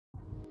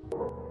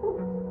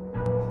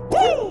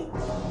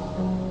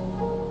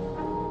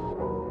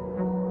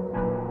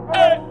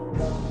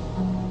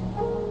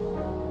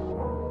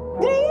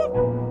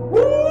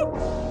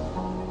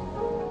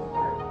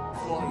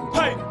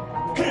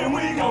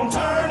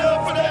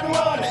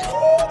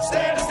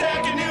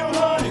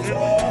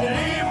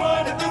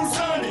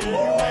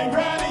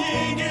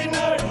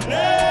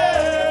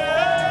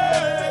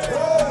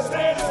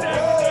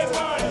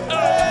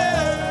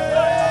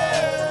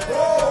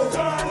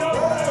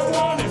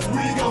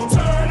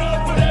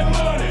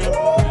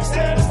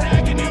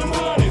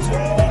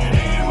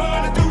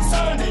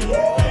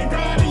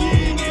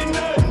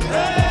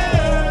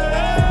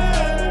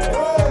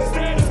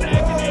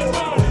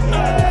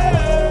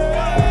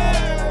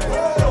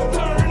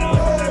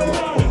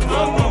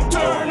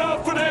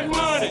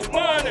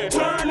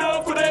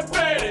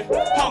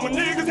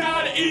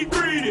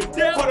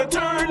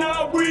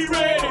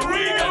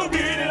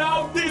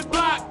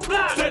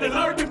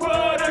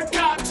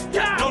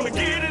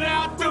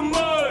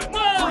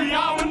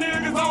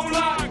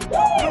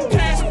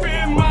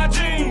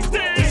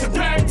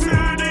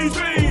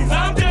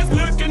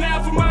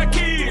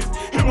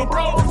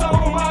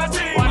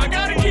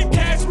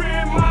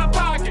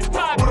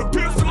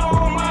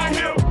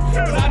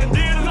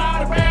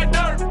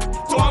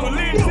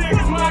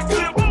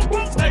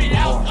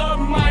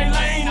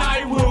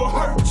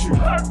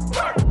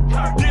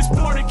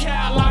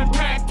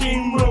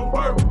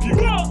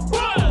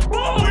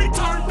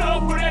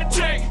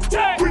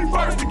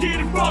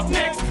up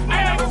next?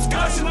 Ain't no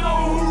discussion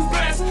on who's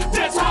best.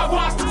 Just how I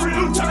watch the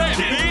real turn that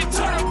bitch.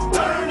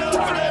 Turn up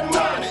for that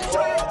money.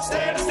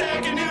 Instead of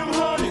stacking them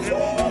hundreds.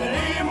 And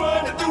it ain't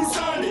Monday through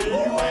Sunday.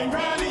 You ain't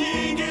grinding, you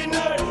ain't getting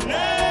nothing.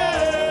 Instead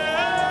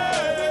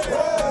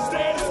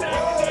of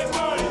stacking that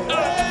money.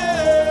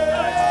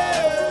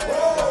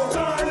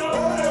 Turn up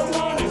for them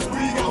hundreds.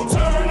 We gon'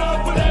 turn up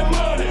for that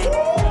money.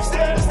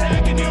 Instead of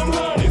stacking them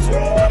hundreds.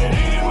 And it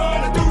ain't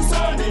Monday through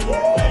Sunday. You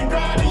ain't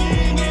grinding, you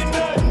ain't getting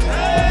nothing.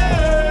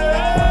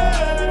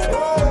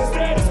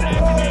 Instead of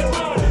stacking that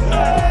money.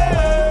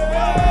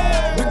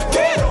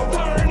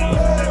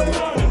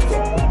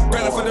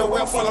 Grinding for the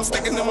wealth while I'm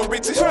stacking them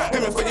riches.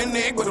 Aiming for your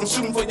neck, but I'm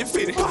shooting for your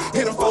fitty.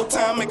 Hit them 4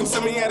 times, make them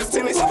send me out of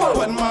tennis.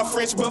 Putting my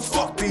French, but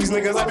fuck these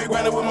niggas. I be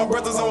grinding with my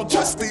brothers, I don't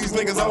trust these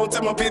niggas. I don't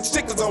tell my bitch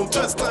chickens, I don't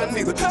trust her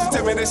neither. She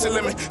tell me that she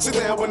let me sit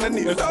down when I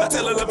need her. I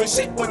tell her loving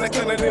shit when I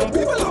come to them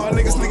people. All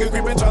niggas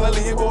creeping, tryna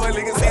leave, boy,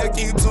 niggas here,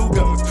 keep 2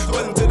 guns.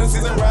 But until the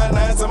season, ride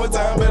 9,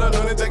 summertime, better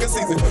know the jacket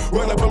season.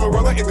 Run up on my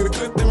brother, into the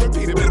clip, then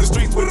repeat it. In the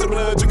streets with the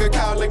blood, you can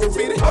call like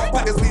graffiti.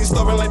 Pockets leave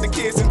starving like the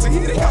kids in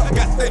Tahiti. I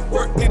got that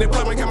work, need a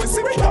plumber, come and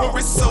see me. My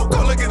wrist so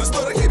cold, I get a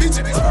store to keep it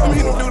chippy. I'm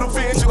hitting them little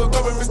fans, you gon'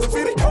 come and Mr.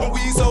 Fitty. My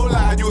weed so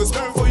loud, you a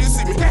sperm before you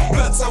see me.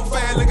 Blood so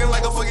fast, looking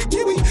like a fucking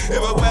kiwi.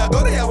 Everywhere I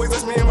go, they always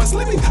ask me in my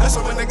slippy. I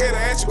show my nigga the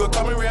ass, you gon'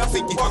 call me real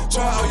freaky.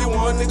 Try all you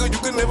want, nigga, you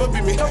can never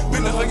beat me.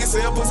 Been a hug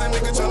yourself, pussy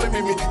nigga tryna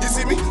beat me. You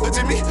see me, look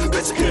at me,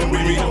 bitch, you can't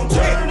beat me.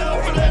 Turn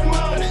up for that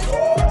money.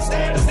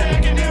 Instead of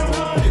stacking them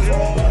hundreds. It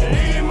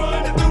ain't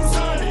Monday through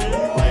Sunday. You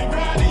ain't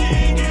grinding, you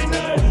ain't getting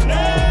nothing.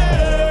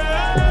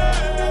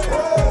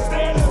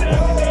 Instead of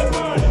stacking that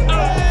money.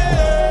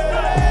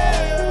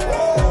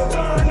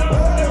 Turn up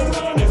for them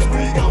hundreds.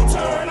 We gon'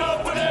 turn up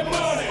for that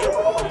money.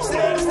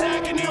 Instead of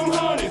stacking them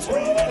hundreds. It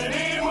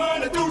ain't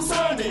Monday through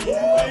Sunday. You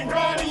ain't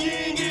grinding, you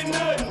ain't getting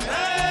nothing.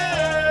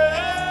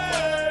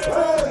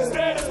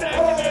 Instead of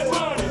stacking that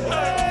money.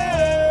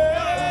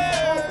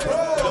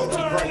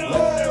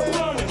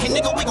 Hey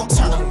nigga, we gon'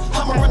 turn up.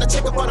 I'ma run a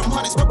check up on them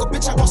hundreds. Broke a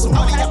bitch, I want some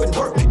money. I've been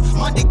working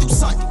Monday through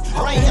Sunday.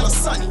 Rain, hella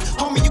sunny.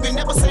 Homie, you can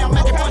never say I'm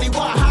acting funny.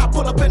 Why I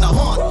pull up in a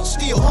Honda,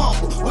 still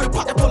humble. With a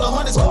pocket full of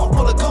hundreds, car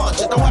full of guns.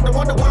 Just don't have to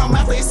wonder what I'm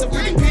after. It's a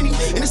pretty penny.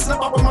 And it's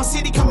up in my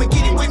city. Come and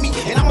get it with me,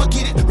 and I'ma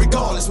get it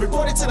regardless.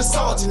 Report it to the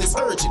sergeant. It's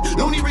urgent.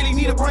 Don't he really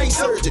need a brain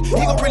surgeon? He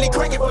gon' really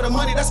crank it for the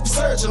money. That's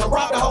resurgent. I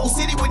rob the whole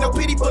city with no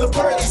pity for the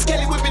bird.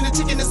 Skelly whipping the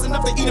chicken. It's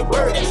enough to eat a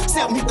bird.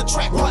 Sell him hit the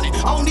track running.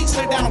 I don't need you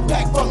to down a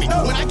pack for me.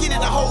 When I get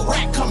it, a whole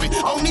rack coming.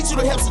 I don't need you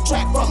to help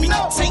subtract from me.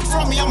 Take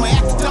from me, I'ma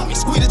act a dummy.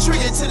 Squeeze the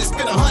trigger until it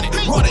spit 100.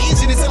 Roll the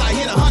engine until I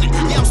hit 100.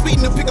 Yeah, I'm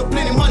speeding to pick up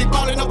plenty